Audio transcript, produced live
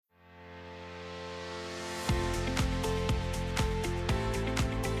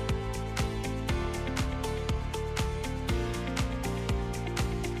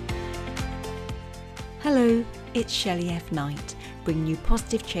Hello, it's Shelley F. Knight, bringing you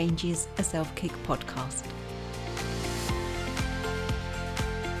Positive Changes, a Self-Kick podcast.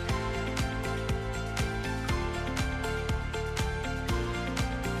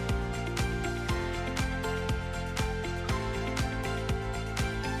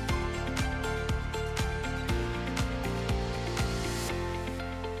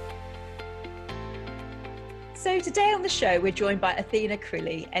 So today on the show, we're joined by Athena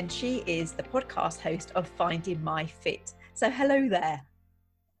Crilly, and she is the podcast host of Finding My Fit. So hello there.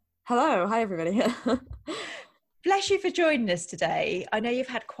 Hello. Hi, everybody. Bless you for joining us today. I know you've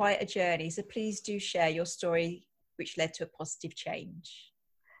had quite a journey, so please do share your story which led to a positive change.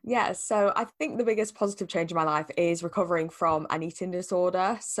 Yeah, so I think the biggest positive change in my life is recovering from an eating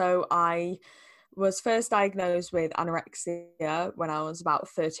disorder. So I was first diagnosed with anorexia when I was about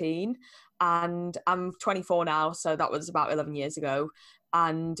 13, and I'm 24 now, so that was about 11 years ago.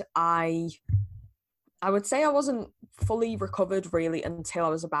 And I would say I wasn't fully recovered really until I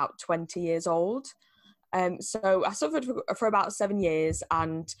was about 20 years old. So I suffered for about 7 years,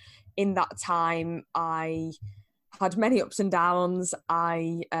 and in that time I had many ups and downs.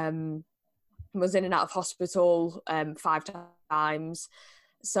 I was in and out of hospital 5 times.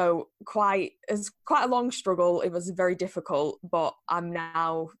 So it's quite a long struggle. It was very difficult, but I'm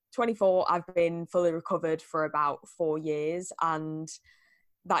now 24. I've been fully recovered for about 4 years, and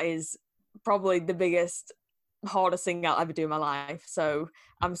that is probably the biggest, hardest thing I'll ever do in my life. So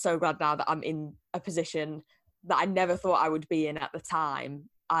I'm so glad now that I'm in a position that I never thought I would be in at the time,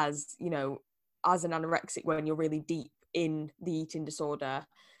 as you know, as an anorexic, when you're really deep in the eating disorder,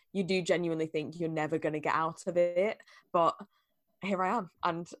 you do genuinely think you're never going to get out of it. But here I am,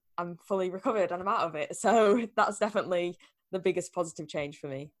 and I'm fully recovered and I'm out of it. So that's definitely the biggest positive change for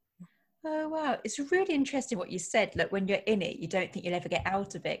me. Oh, wow. It's really interesting what you said. Look, when you're in it, you don't think you'll ever get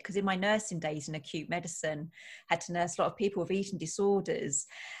out of it. Because in my nursing days in acute medicine, I had to nurse a lot of people with eating disorders.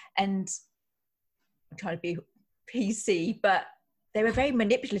 And I'm trying to be PC, but they were very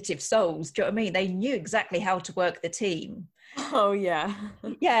manipulative souls. Do you know what I mean? They knew exactly how to work the team. Oh, yeah.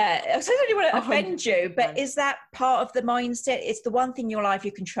 Yeah. I don't want to offend you, 100%. but is that part of the mindset? It's the one thing in your life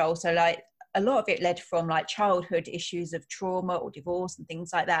you control. So like, a lot of it led from like childhood issues of trauma or divorce and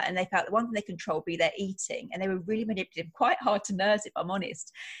things like that. And they felt the one thing they controlled be their eating. And they were really manipulative, quite hard to nurse, if I'm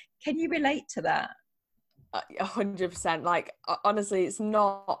honest. Can you relate to that? 100%. Like, honestly, it's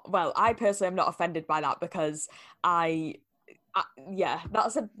not, well, I personally am not offended by that, because yeah,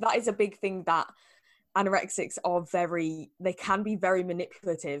 that is a big thing, that anorexics are they can be very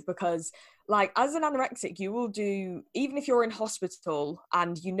manipulative, because like, as an anorexic, you will do, even if you're in hospital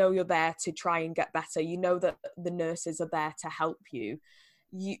and you know you're there to try and get better, you know that the nurses are there to help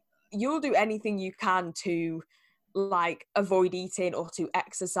you'll do anything you can to like avoid eating or to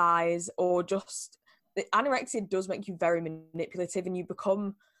exercise, or just, anorexia does make you very manipulative, and you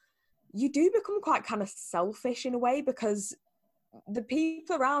do become quite kind of selfish in a way, because the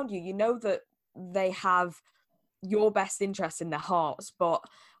people around you, you know that they have your best interests in their hearts, but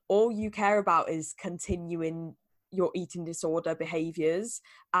all you care about is continuing your eating disorder behaviors,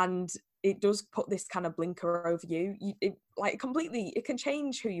 and it does put this kind of blinker over you. It can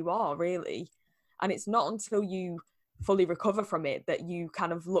change who you are, really. And it's not until you fully recover from it that you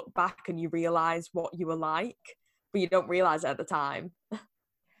kind of look back and you realize what you were like, but you don't realize it at the time.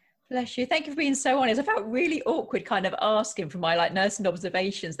 Bless you. Thank you for being so honest. I felt really awkward kind of asking for my like nursing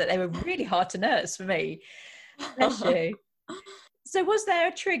observations, that they were really hard to nurse for me. Bless you. So was there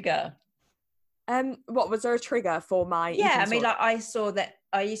a trigger? What was there a trigger for my eating Yeah, I mean, disorder? like I saw that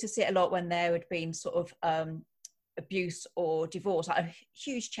I used to see it a lot when there had been sort of abuse or divorce, like a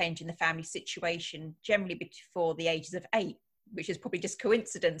huge change in the family situation, generally before the ages of 8, which is probably just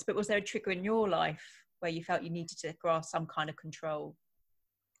coincidence. But was there a trigger in your life where you felt you needed to grasp some kind of control?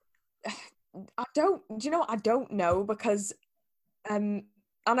 I don't know, because and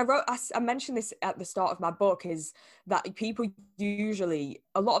I mentioned this at the start of my book, is that people usually,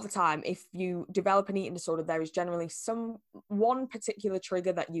 a lot of the time, if you develop an eating disorder, there is generally one particular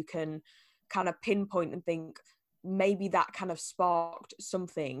trigger that you can kind of pinpoint and think maybe that kind of sparked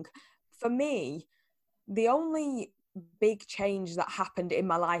something. For me, the only big change that happened in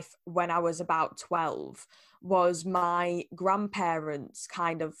my life when I was about 12 was my grandparents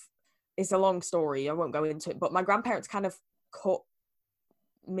kind of, it's a long story, I won't go into it, but my grandparents kind of cut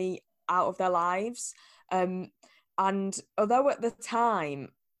me out of their lives. And although at the time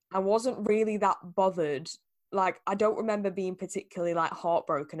I wasn't really that bothered, like I don't remember being particularly like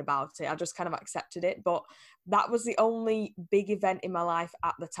heartbroken about it, I just kind of accepted it. But that was the only big event in my life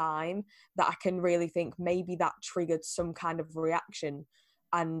at the time that I can really think maybe that triggered some kind of reaction.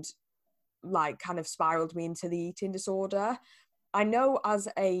 And like kind of spiraled me into the eating disorder. I know as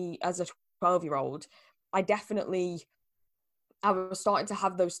a 12-year-old, I was starting to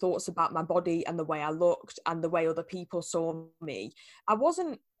have those thoughts about my body and the way I looked and the way other people saw me. I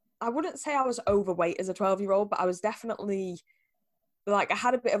wouldn't say I was overweight as a 12-year-old, but I was definitely like, I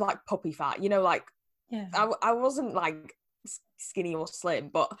had a bit of like puppy fat, like Yeah. I wasn't like skinny or slim,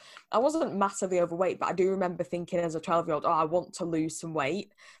 but I wasn't massively overweight. But I do remember thinking as a 12-year-old, oh, I want to lose some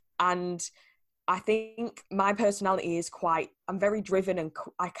weight. And I think my personality is I'm very driven, and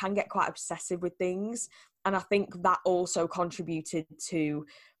I can get quite obsessive with things. And I think that also contributed to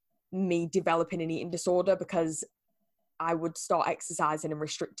me developing an eating disorder, because I would start exercising and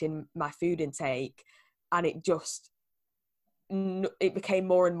restricting my food intake, and it became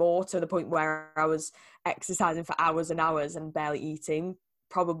more and more, to the point where I was exercising for hours and hours and barely eating,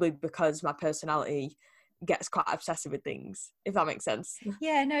 probably because my personality gets quite obsessive with things, if that makes sense.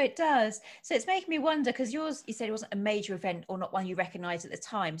 Yeah, no, it does. So it's making me wonder, because yours, you said it wasn't a major event, or not one you recognised at the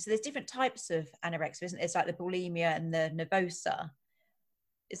time. So there's different types of anorexia, isn't there? It's like the bulimia and the nervosa.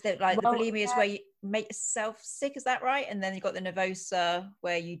 Is there like the Well, bulimia is where you make yourself sick, is that right? And then you've got the nervosa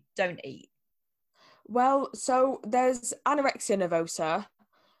where you don't eat. well, so there's anorexia nervosa,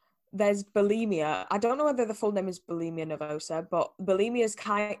 there's bulimia. I don't know whether the full name is bulimia nervosa, but bulimia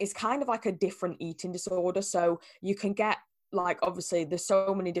is kind of like a different eating disorder. So you can get, like, obviously there's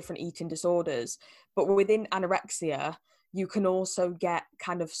so many different eating disorders, but within anorexia you can also get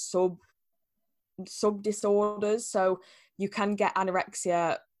kind of sub disorders. So you can get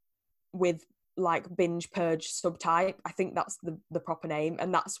anorexia with like binge purge subtype. I think that's the proper name,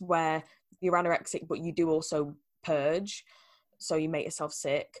 and that's where you're anorexic but you do also purge, so you make yourself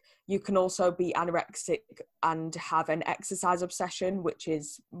sick. You can also be anorexic and have an exercise obsession, which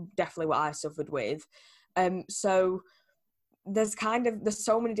is definitely what I suffered with. So there's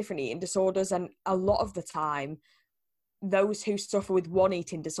so many different eating disorders, and a lot of the time those who suffer with one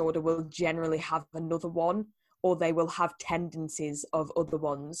eating disorder will generally have another one, or they will have tendencies of other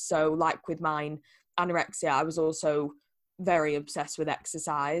ones. So like with mine, anorexia, I was also very obsessed with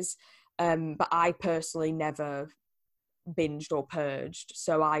exercise, but I personally never binged or purged,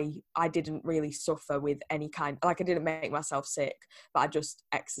 so I didn't really suffer with any kind, like, I didn't make myself sick, but I just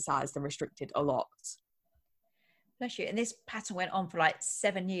exercised and restricted a lot. Bless you. And this pattern went on for like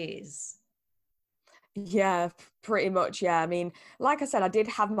 7 years. Yeah, pretty much. Yeah, I mean, like I said, I did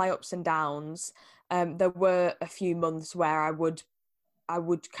have my ups and downs. There were a few months where I would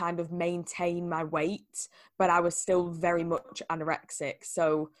kind of maintain my weight, but I was still very much anorexic.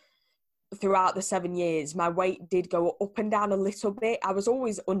 So throughout the 7 years, my weight did go up and down a little bit. I was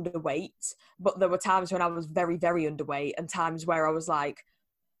always underweight, but there were times when I was very, very underweight, and times where I was like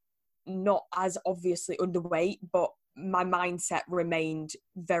not as obviously underweight, but my mindset remained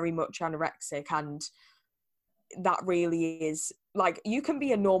very much anorexic. And that really is, like, you can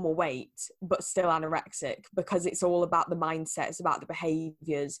be a normal weight but still anorexic, because it's all about the mindset, it's about the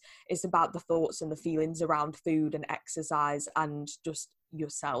behaviors, it's about the thoughts and the feelings around food and exercise and just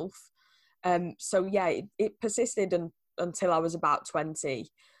yourself. So yeah, it persisted until I was about 20,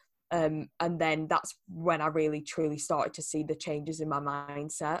 and then that's when I really truly started to see the changes in my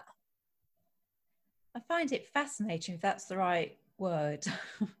mindset. I find it fascinating, if that's the right word.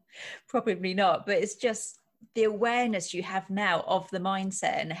 Probably not, but it's just the awareness you have now of the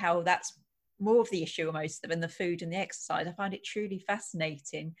mindset and how that's more of the issue almost than the food and the exercise. I find it truly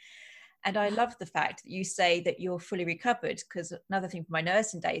fascinating. And I love the fact that you say that you're fully recovered, because another thing from my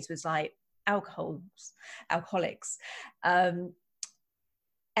nursing days was like alcoholics. And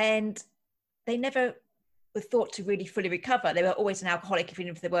they never were thought to really fully recover. They were always an alcoholic, even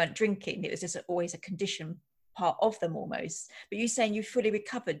if they weren't drinking. It was just always a condition part of them almost. But you're saying you fully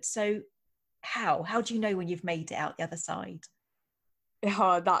recovered. So how do you know when you've made it out the other side?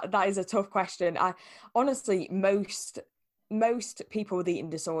 Oh, that is a tough question. I honestly, most people with eating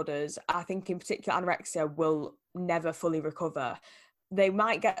disorders, I think in particular anorexia, will never fully recover. They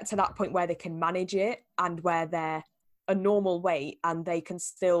might get to that point where they can manage it and where they're a normal weight and they can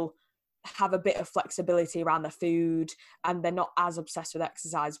still have a bit of flexibility around their food and they're not as obsessed with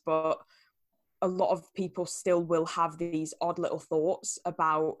exercise. But a lot of people still will have these odd little thoughts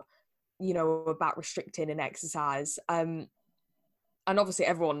about, about restricting and exercise. And obviously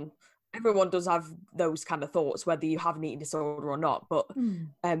everyone does have those kind of thoughts, whether you have an eating disorder or not, but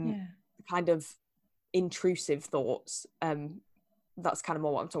Yeah. kind of intrusive thoughts, that's kind of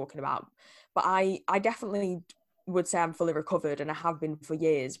more what I'm talking about. But I definitely would say I'm fully recovered, and I have been for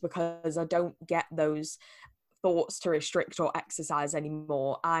years, because I don't get those thoughts to restrict or exercise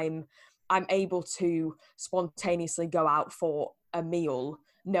anymore. I'm able to spontaneously go out for a meal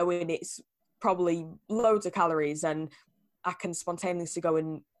knowing it's probably loads of calories, and I can spontaneously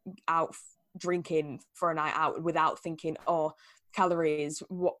go out drinking for a night out without thinking, oh, calories,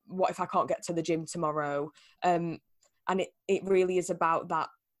 what if I can't get to the gym tomorrow? And it really is about that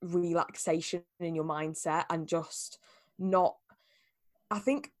relaxation in your mindset, and just not, I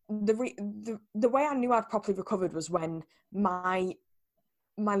think the way I knew I'd properly recovered was when my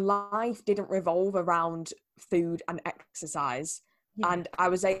life didn't revolve around food and exercise. Yeah. And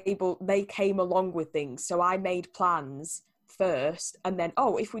they came along with things. So I made plans first, and then,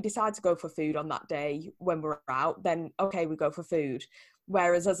 oh, if we decide to go for food on that day when we're out, then okay, we go for food.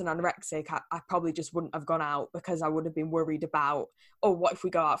 Whereas as an anorexic, I probably just wouldn't have gone out, because I would have been worried about, oh, what if we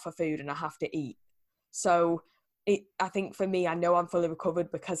go out for food and I have to eat? So I think for me, I know I'm fully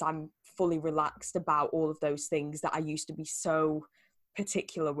recovered because I'm fully relaxed about all of those things that I used to be so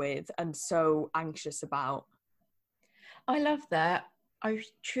particular with and so anxious about. I love that. I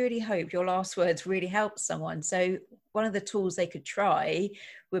truly hope your last words really help someone. So one of the tools they could try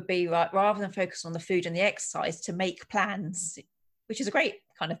would be, like, rather than focus on the food and the exercise, to make plans, which is a great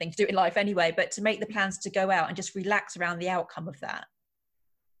kind of thing to do in life anyway, but to make the plans to go out and just relax around the outcome of that.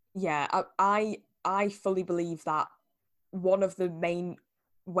 Yeah, I fully believe that one of the main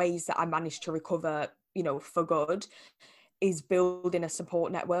ways that I managed to recover, for good, is building a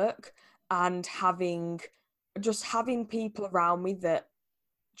support network, and having people around me that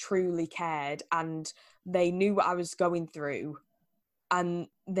truly cared, and they knew what I was going through, and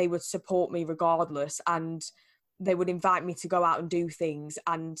they would support me regardless, and they would invite me to go out and do things.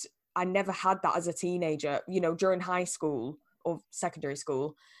 And I never had that as a teenager. During high school or secondary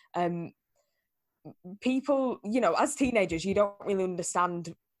school, people, as teenagers, you don't really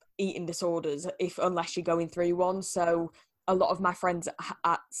understand eating disorders unless you're going through one. So a lot of my friends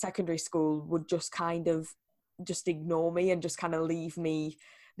at secondary school would just kind of just ignore me and just kind of leave me.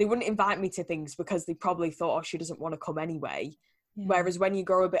 They wouldn't invite me to things because they probably thought, oh, she doesn't want to come anyway. Yeah. Whereas when you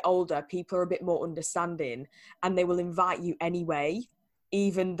grow a bit older, people are a bit more understanding, and they will invite you anyway,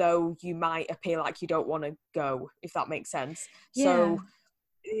 even though you might appear like you don't want to go, if that makes sense. Yeah. So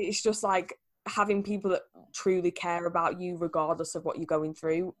it's just like having people that truly care about you regardless of what you're going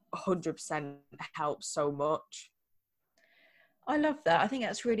through 100% helps so much. I love that. I think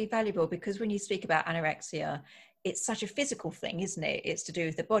that's really valuable, because when you speak about anorexia, it's such a physical thing, isn't it? It's to do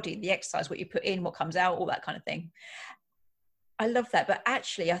with the body, the exercise, what you put in, what comes out, all that kind of thing. I love that. But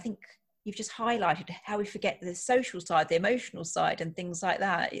actually, I think you've just highlighted how we forget the social side, the emotional side, and things like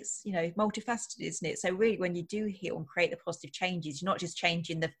that. It's, multifaceted, isn't it? So really, when you do heal and create the positive changes, you're not just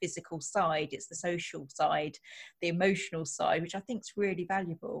changing the physical side, it's the social side, the emotional side, which I think is really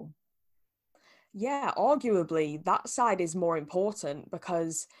valuable. Yeah, arguably that side is more important,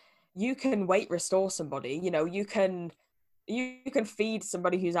 because you can weight restore somebody. You can feed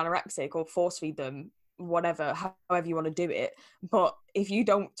somebody who's anorexic, or force feed them, whatever, however you want to do it. But if you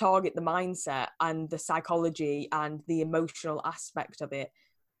don't target the mindset and the psychology and the emotional aspect of it,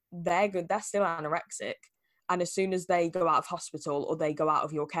 they're still anorexic. And as soon as they go out of hospital or they go out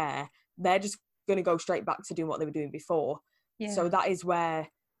of your care, they're just going to go straight back to doing what they were doing before. Yeah. So that is where,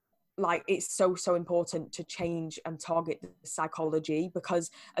 like, it's so important to change and target the psychology, because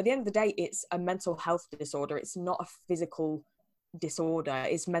at the end of the day, it's a mental health disorder. It's not a physical disorder,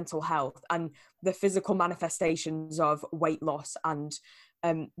 it's mental health. And the physical manifestations of weight loss and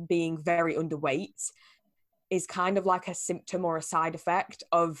being very underweight is kind of like a symptom or a side effect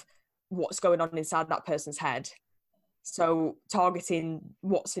of what's going on inside that person's head. So targeting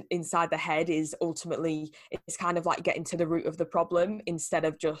what's inside the head is ultimately, it's kind of like getting to the root of the problem instead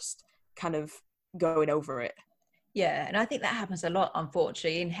of just kind of going over it. Yeah, and I think that happens a lot,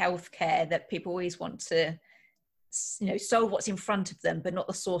 unfortunately, in healthcare, that people always want to, solve what's in front of them, but not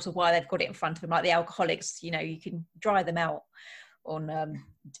the source of why they've got it in front of them. Like the alcoholics, you can dry them out on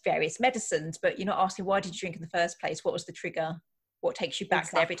various medicines, but you're not asking, why did you drink in the first place? What was the trigger? What takes you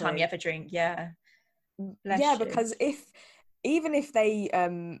back there every time you ever drink? Yeah. Yeah, because even if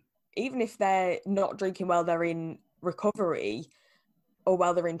they're not drinking while they're in recovery or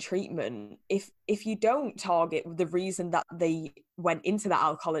while they're in treatment, if you don't target the reason that they went into that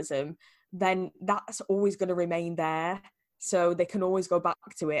alcoholism, then that's always going to remain there. So they can always go back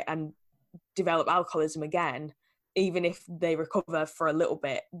to it and develop alcoholism again, even if they recover for a little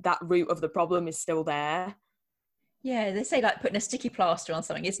bit. That root of the problem is still there. Yeah, they say like putting a sticky plaster on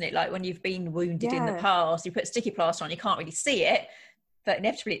something, isn't it? Like when you've been wounded in the past, you put a sticky plaster on, you can't really see it, but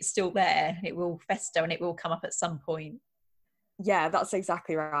inevitably it's still there. It will fester and it will come up at some point. Yeah, that's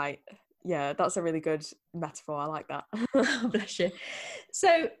exactly right. Yeah, that's a really good metaphor. I like that. Oh, bless you.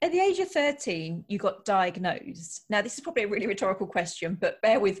 So at the age of 13, you got diagnosed. Now, this is probably a really rhetorical question, but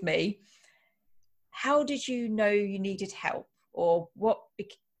bear with me. how did you know you needed help, or what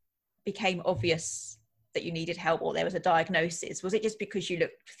became obvious that you needed help, or there was a diagnosis? Was it just because you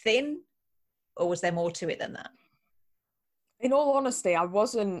looked thin, or was there more to it than that? In all honesty, I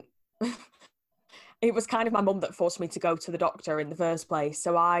wasn't. It was kind of my mum that forced me to go to the doctor in the first place.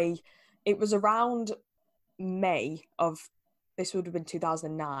 So it was around May of, this would have been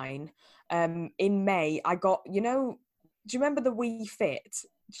 2009. In May, I got, do you remember the Wii Fit?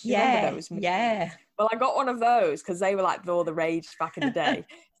 Do you remember those? Yeah. Well, I got one of those because they were like all the rage back in the day.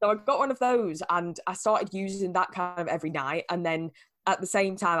 So I got one of those and I started using that kind of every night. And then at the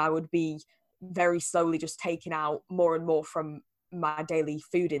same time, I would be very slowly just taking out more and more from my daily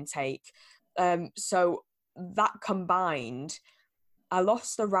food intake. So that combined, I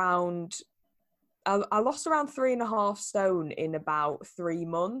lost around 3.5 stone in about 3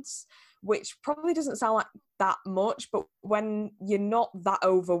 months, which probably doesn't sound like that much, but when you're not that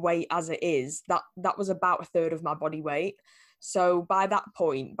overweight as it is, that was about a third of my body weight. So by that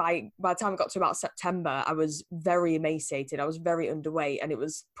point, by the time I got to about September, I was very emaciated. I was very underweight, and it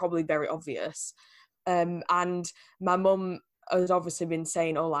was probably very obvious. And my mum has obviously been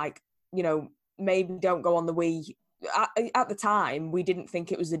saying, oh, like, maybe don't go on the Wii. At the time, we didn't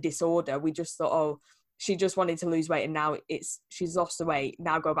think it was a disorder. We just thought, oh, she just wanted to lose weight, and now she's lost the weight.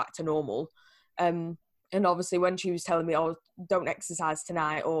 Now go back to normal. And obviously, when she was telling me, oh, don't exercise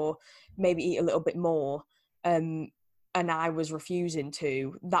tonight, or maybe eat a little bit more, and I was refusing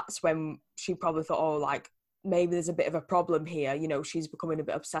to, that's when she probably thought, oh, like, maybe there's a bit of a problem here. She's becoming a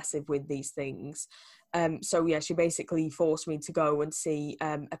bit obsessive with these things. So yeah, she basically forced me to go and see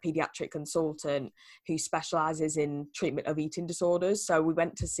a pediatric consultant who specialises in treatment of eating disorders. So we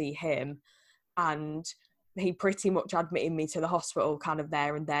went to see him, and he pretty much admitted me to the hospital kind of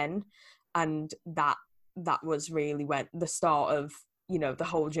there and then. And that was really when the start of, the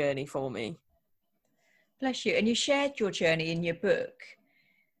whole journey for me. Bless you. And you shared your journey in your book.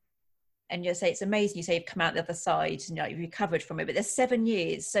 And you say it's amazing. You say you've come out the other side and you've recovered from it, but there's 7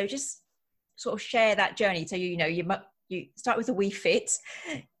 years. So just sort of share that journey. So you start with a Wii Fit,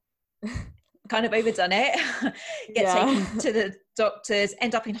 kind of overdone it, get taken to the doctors,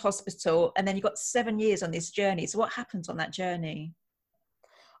 end up in hospital, and then you got 7 years on this journey. So what happens on that journey?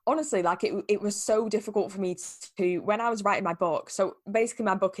 Honestly, like it was so difficult for me to, when I was writing my book. So basically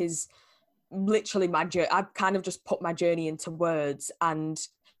my book is literally my journey. I've kind of just put my journey into words and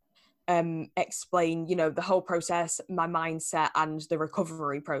explain, the whole process, my mindset, and the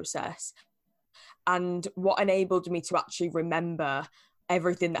recovery process. And what enabled me to actually remember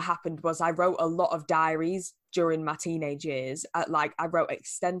everything that happened was I wrote a lot of diaries during my teenage years. I wrote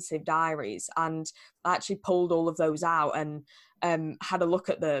extensive diaries, and I actually pulled all of those out and had a look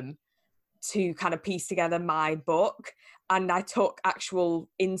at them to kind of piece together my book. And I took actual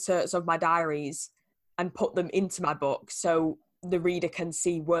inserts of my diaries and put them into my book, so the reader can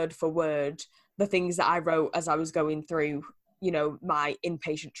see word for word the things that I wrote as I was going through, my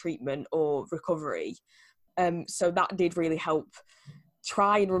inpatient treatment or recovery. So that did really help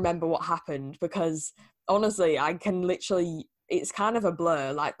try and remember what happened, because honestly, I can literally, it's kind of a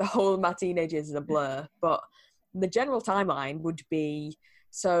blur. Like the whole of my teenage years is a blur, but the general timeline would be,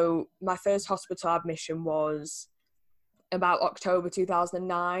 so my first hospital admission was about October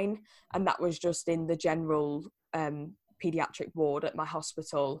 2009, and that was just in the general pediatric ward at my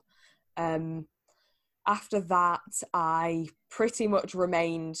hospital. After that, I pretty much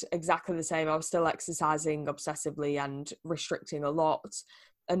remained exactly the same. I was still exercising obsessively and restricting a lot.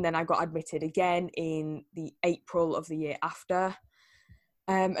 And then I got admitted again in the April of the year after.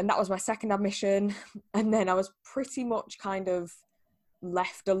 And that was my second admission. And then I was pretty much kind of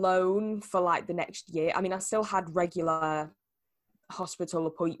left alone for like the next year. I mean, I still had regular hospital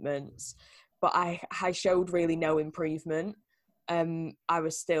appointments, but I showed really no improvement. I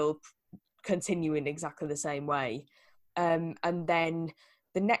was still continuing exactly the same way. And then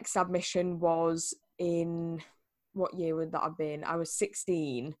the next admission was in, what year would that have been? I was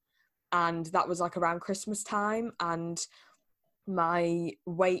 16, and that was like around Christmas time, and my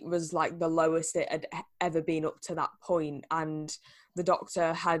weight was like the lowest it had ever been up to that point. And the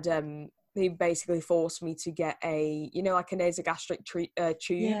doctor had he basically forced me to get a, like a nasogastric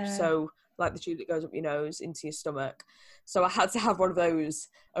tube. Yeah. So like the tube that goes up your nose into your stomach. So I had to have one of those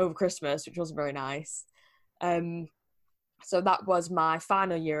over Christmas, which wasn't very nice. So that was my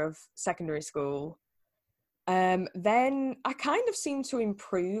final year of secondary school. Then I kind of seemed to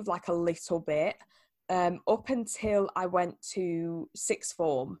improve like a little bit up until I went to sixth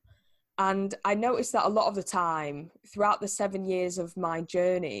form. And I noticed that a lot of the time throughout the 7 years of my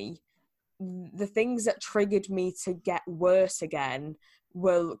journey, the things that triggered me to get worse again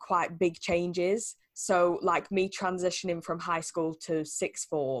were quite big changes. So like me transitioning from high school to sixth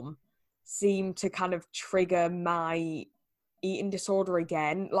form seemed to kind of trigger my eating disorder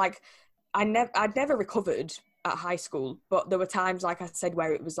again. Like I'd never recovered at high school, but there were times, like I said,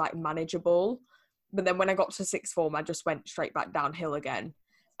 where it was like manageable. But then when I got to sixth form, I just went straight back downhill again.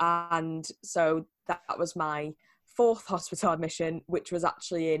 And so that was my fourth hospital admission, which was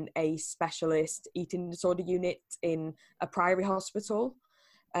actually in a specialist eating disorder unit in a priory hospital.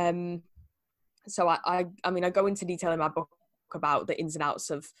 So I mean, I go into detail in my book about the ins and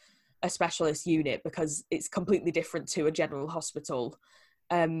outs of a specialist unit because it's completely different to a general hospital.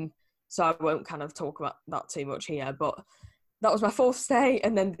 So I won't kind of talk about that too much here, but that was my fourth stay.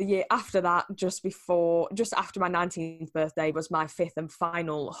 And then the year after that, just after my 19th birthday, was my fifth and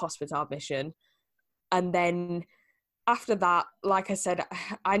final hospital admission. And then after that, like I said,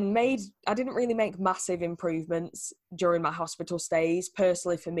 I didn't really make massive improvements during my hospital stays.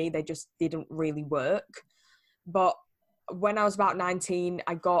 Personally, for me, they just didn't really work. But when I was about 19,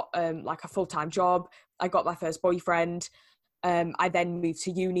 I got like a full-time job. I got my first boyfriend. I then moved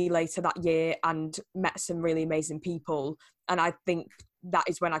to uni later that year and met some really amazing people. And I think that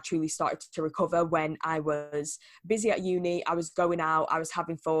is when I truly started to recover, when I was busy at uni, I was going out, I was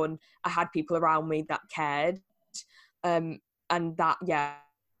having fun, I had people around me that cared. And that, yeah,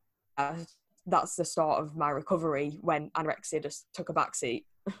 that's the start of my recovery, when anorexia just took a backseat.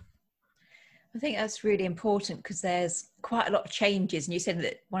 I think that's really important because there's quite a lot of changes. And you said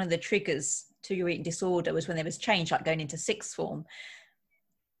that one of the triggers to your eating disorder was when there was change, like going into sixth form.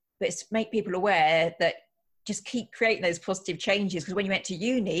 But it's to make people aware that just keep creating those positive changes, because when you went to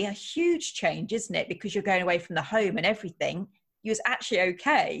uni, a huge change, isn't it? Because you're going away from the home and everything. You was actually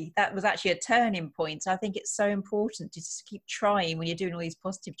okay. That was actually a turning point. So I think it's so important to just keep trying when you're doing all these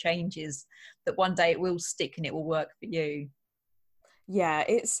positive changes, that one day it will stick and it will work for you. Yeah,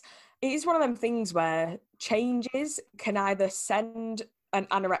 it is one of them things where changes can either send an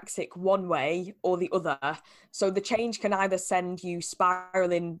anorexic one way or the other. So the change can either send you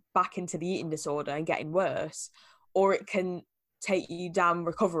spiraling back into the eating disorder and getting worse, or it can take you down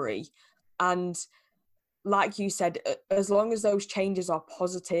recovery. And like you said, as long as those changes are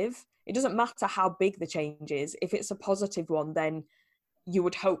positive, it doesn't matter how big the change is. If it's a positive one, then you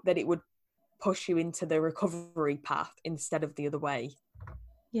would hope that it would push you into the recovery path instead of the other way.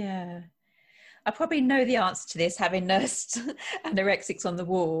 Yeah. I probably know the answer to this, having nursed anorexics on the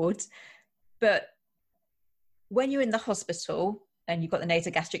ward. But when you're in the hospital and you've got the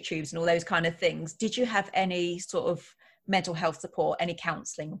nasogastric tubes and all those kind of things, did you have any sort of mental health support, any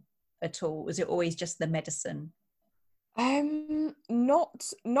counselling at all? Was it always just the medicine? Not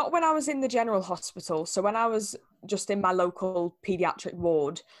when I was in the general hospital. So when I was just in my local paediatric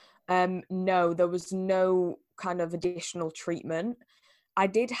ward, no, there was no kind of additional treatment. I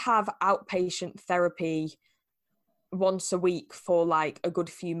did have outpatient therapy once a week for like a good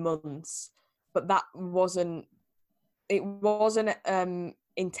few months, but that wasn't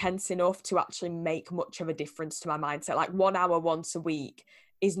intense enough to actually make much of a difference to my mindset. Like 1 hour once a week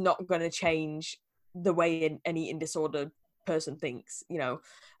is not going to change the way an eating disorder person thinks, you know.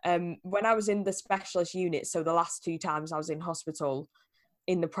 When I was in the specialist unit, so the last two times I was in hospital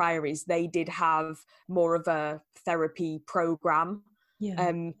in the priories, they did have more of a therapy program.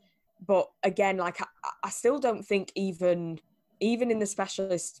 Yeah. But again, like I still don't think even in the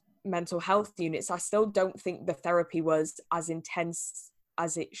specialist mental health units, I still don't think the therapy was as intense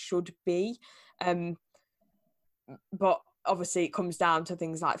as it should be. But obviously it comes down to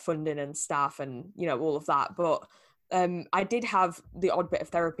things like funding and staff and, you know, all of that. But I did have the odd bit of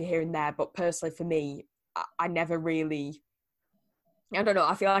therapy here and there, but personally for me, I never really, I don't know,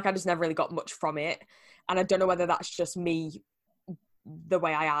 I feel like I just never really got much from it. And I don't know whether that's just me, the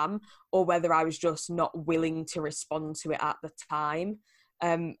way I am, or whether I was just not willing to respond to it at the time.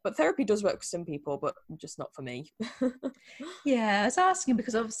 But therapy does work for some people, but just not for me. Yeah, I was asking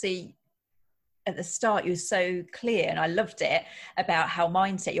because obviously at the start you were so clear, and I loved it, about how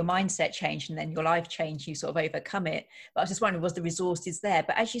your mindset changed and then your life changed, you sort of overcome it. But I was just wondering, was the resources there?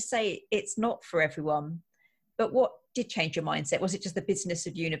 But as you say, it's not for everyone. But what did change your mindset? Was it just the business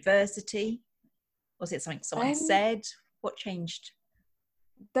of university? Was it something someone said? What changed?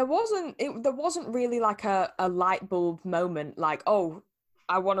 There wasn't really like a light bulb moment, like, oh,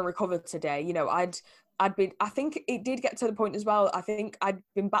 I want to recover today. You know, I think it did get to the point as well. I think I'd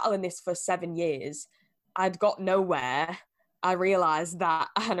been battling this for 7 years. I'd got nowhere. I realized that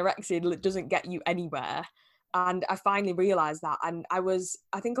anorexia doesn't get you anywhere. And I finally realized that. And I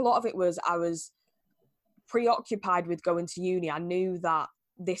think a lot of it was, I was preoccupied with going to uni. I knew that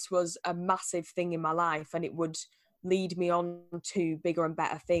this was a massive thing in my life and it would lead me on to bigger and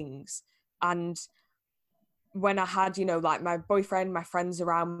better things. And when I had, you know, like my boyfriend, my friends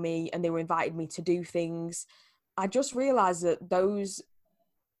around me, and they were invited me to do things, I just realized that those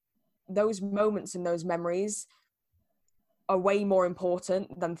moments and those memories are way more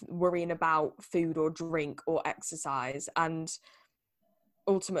important than worrying about food or drink or exercise. And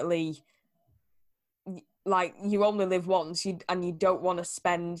ultimately, like, you only live once, and you don't want to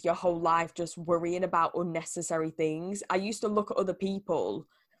spend your whole life just worrying about unnecessary things. I used to look at other people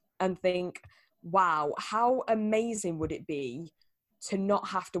and think, wow, how amazing would it be to not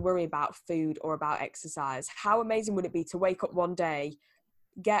have to worry about food or about exercise? How amazing would it be to wake up one day,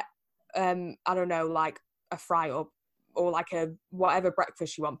 get I don't know, like a fry up or like a whatever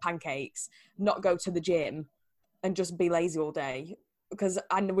breakfast you want, pancakes, not go to the gym and just be lazy all day? Because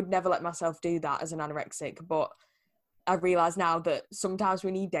I would never let myself do that as an anorexic. But I realise now that sometimes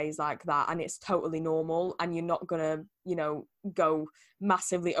we need days like that, and it's totally normal, and you're not gonna, you know, go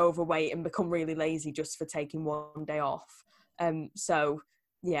massively overweight and become really lazy just for taking one day off. So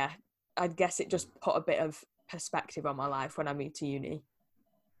yeah, I guess it just put a bit of perspective on my life when I moved to uni.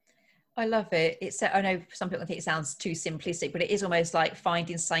 I love it. It's, I know some people think it sounds too simplistic, but it is almost like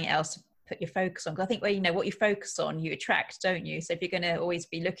finding something else to put your focus on. Because I think, well, you know, what you focus on, you attract, don't you? So if you're going to always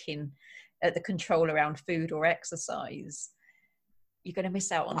be looking at the control around food or exercise, you're going to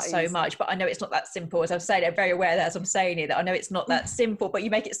miss out on That so is much. But I know it's not that simple. As I'm saying, I'm very aware that as I'm saying it, that I know it's not that simple, but you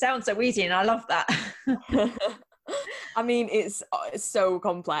make it sound so easy, and I love that. I mean, it's so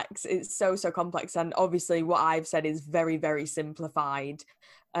complex. It's so complex, and obviously what I've said is very, very simplified,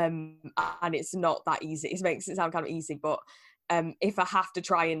 and it's not that easy. It makes it sound kind of easy, but if I have to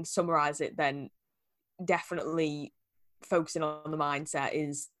try and summarize it, then definitely focusing on the mindset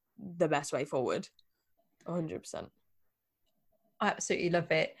is the best way forward. 100%. I absolutely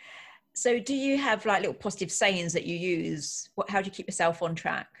love it. So do you have like little positive sayings that you use? How do you keep yourself on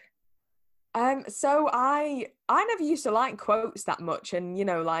track? So I never used to like quotes that much, and you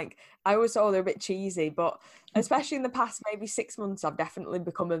know, like, I always thought they're a bit cheesy, but especially in the past maybe 6 months, I've definitely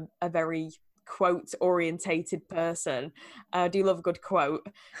become a very quote orientated person. I do love a good quote.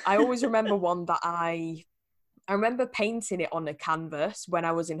 I always remember one that I remember painting it on a canvas when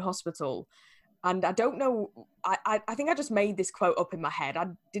I was in hospital. And I don't know, I think I just made this quote up in my head. I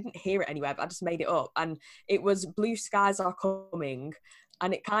didn't hear it anywhere, but I just made it up. And it was, "Blue skies are coming."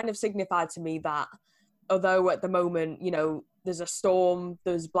 And it kind of signified to me that although at the moment, you know, there's a storm,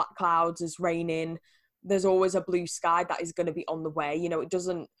 there's black clouds, there's raining, there's always a blue sky that is going to be on the way. You know, it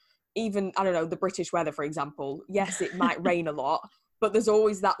doesn't even, I don't know, the British weather, for example. Yes, it might rain a lot, but there's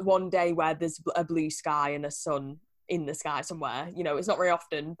always that one day where there's a blue sky and a sun in the sky somewhere. You know, it's not very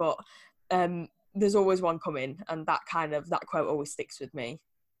often, but there's always one coming, and that quote always sticks with me.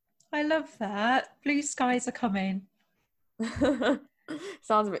 I love that. Blue skies are coming.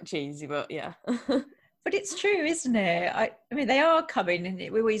 Sounds a bit cheesy, but yeah. But it's true, isn't it? I mean, they are coming, and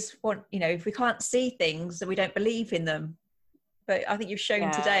we always want, you know, if we can't see things, then we don't believe in them. But I think you've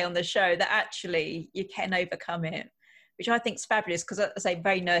shown today Yeah. on the show that actually you can overcome it, which I think is fabulous, because I say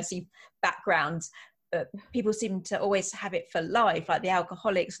very nursing background, but people seem to always have it for life, like the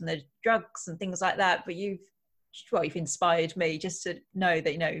alcoholics and the drugs and things like that. But you've inspired me just to know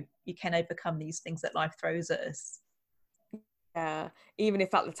that, you know, you can overcome these things that life throws at us. Yeah, even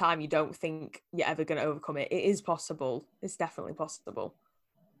if at the time you don't think you're ever going to overcome it, it is possible. It's definitely possible.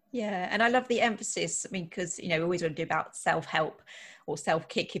 Yeah, and I love the emphasis. I mean, because, you know, we always want to do about self-help or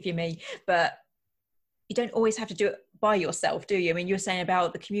self-kick, if you may, but you don't always have to do it by yourself, do you? I mean, you were saying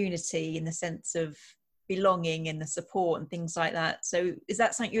about the community in the sense of belonging and the support and things like that. So is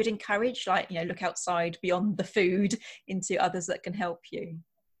that something you would encourage? Like, you know, look outside beyond the food into others that can help you?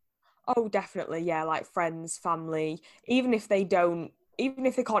 Oh, definitely. Yeah, like friends, family, even if they can't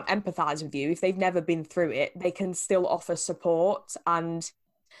empathize with you, if they've never been through it, they can still offer support. And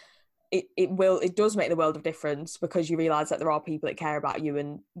it does make the world of difference, because you realize that there are people that care about you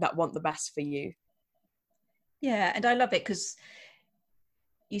and that want the best for you. Yeah, and I love it because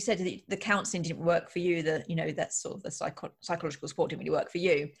you said that the counselling didn't work for you, that, you know, that's sort of the psychological support didn't really work for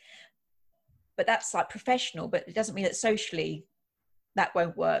you. But that's like professional, but it doesn't mean that socially that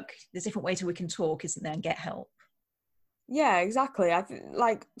won't work. There's different ways we can talk, isn't there, and get help. Yeah, exactly. I think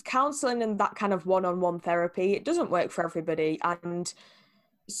like counseling and that kind of one-on-one therapy, it doesn't work for everybody. And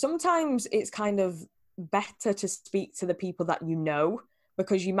sometimes it's kind of better to speak to the people that you know,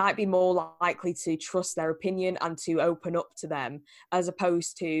 because you might be more likely to trust their opinion and to open up to them, as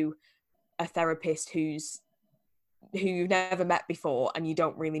opposed to a therapist who you've never met before and you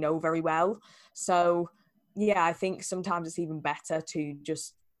don't really know very well. So yeah, I think sometimes it's even better to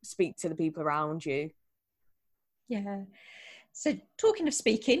just speak to the people around you. Yeah. So talking of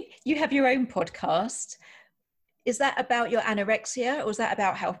speaking, you have your own podcast. Is that about your anorexia, or is that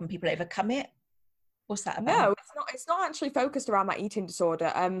about helping people overcome it? What's that about? No, it's not actually focused around my eating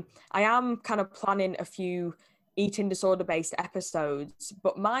disorder. I am kind of planning a few eating disorder based episodes,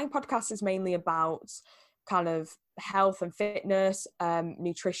 but my podcast is mainly about kind of health and fitness,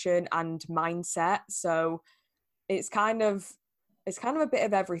 nutrition and mindset. So it's kind of a bit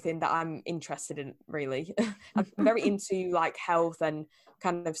of everything that I'm interested in, really. I'm very into like health and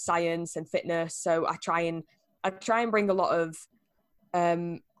kind of science and fitness. So I try and bring a lot of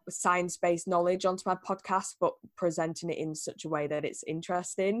science-based knowledge onto my podcast, but presenting it in such a way that it's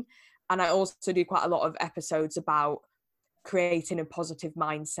interesting. And I also do quite a lot of episodes about creating a positive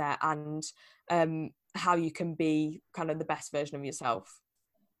mindset and how you can be kind of the best version of yourself.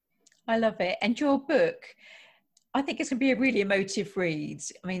 I love it. And your book, I think it's going to be a really emotive read.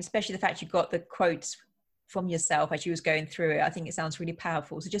 I mean, especially the fact you got the quotes from yourself as you was going through it. I think it sounds really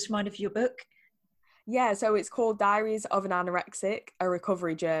powerful. So just remind us of your book. Yeah, so it's called Diaries of an Anorexic, a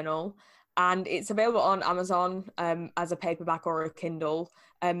recovery journal, and it's available on Amazon as a paperback or a Kindle.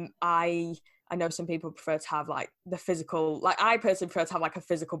 I know some people prefer to have like the physical, like I personally prefer to have like a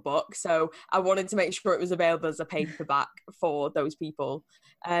physical book, so I wanted to make sure it was available as a paperback for those people.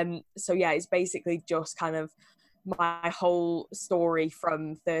 So yeah, it's basically just kind of my whole story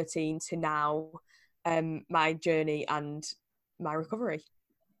from 13 to now, my journey and my recovery.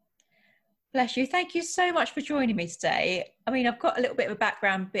 Bless you. Thank you so much for joining me today. I mean, I've got a little bit of a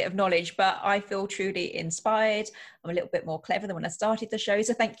background, bit of knowledge, but I feel truly inspired. I'm a little bit more clever than when I started the show.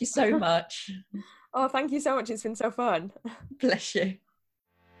 So thank you so much. Oh, thank you so much. It's been so fun. Bless you.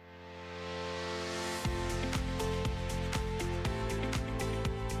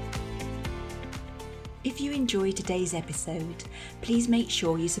 If you enjoyed today's episode, please make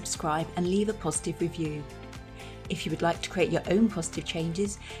sure you subscribe and leave a positive review. If you would like to create your own positive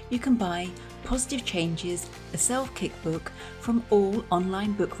changes, you can buy Positive Changes, a self-kickbook from all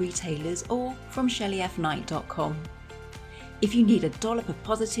online book retailers or from ShelleyFKnight.com. If you need a dollop of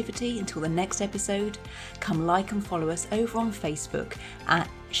positivity until the next episode, come like and follow us over on Facebook at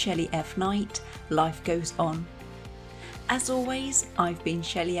Shelley F. Knight, Life Goes On. As always, I've been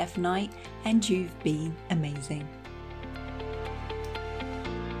Shelley F. Knight and you've been amazing.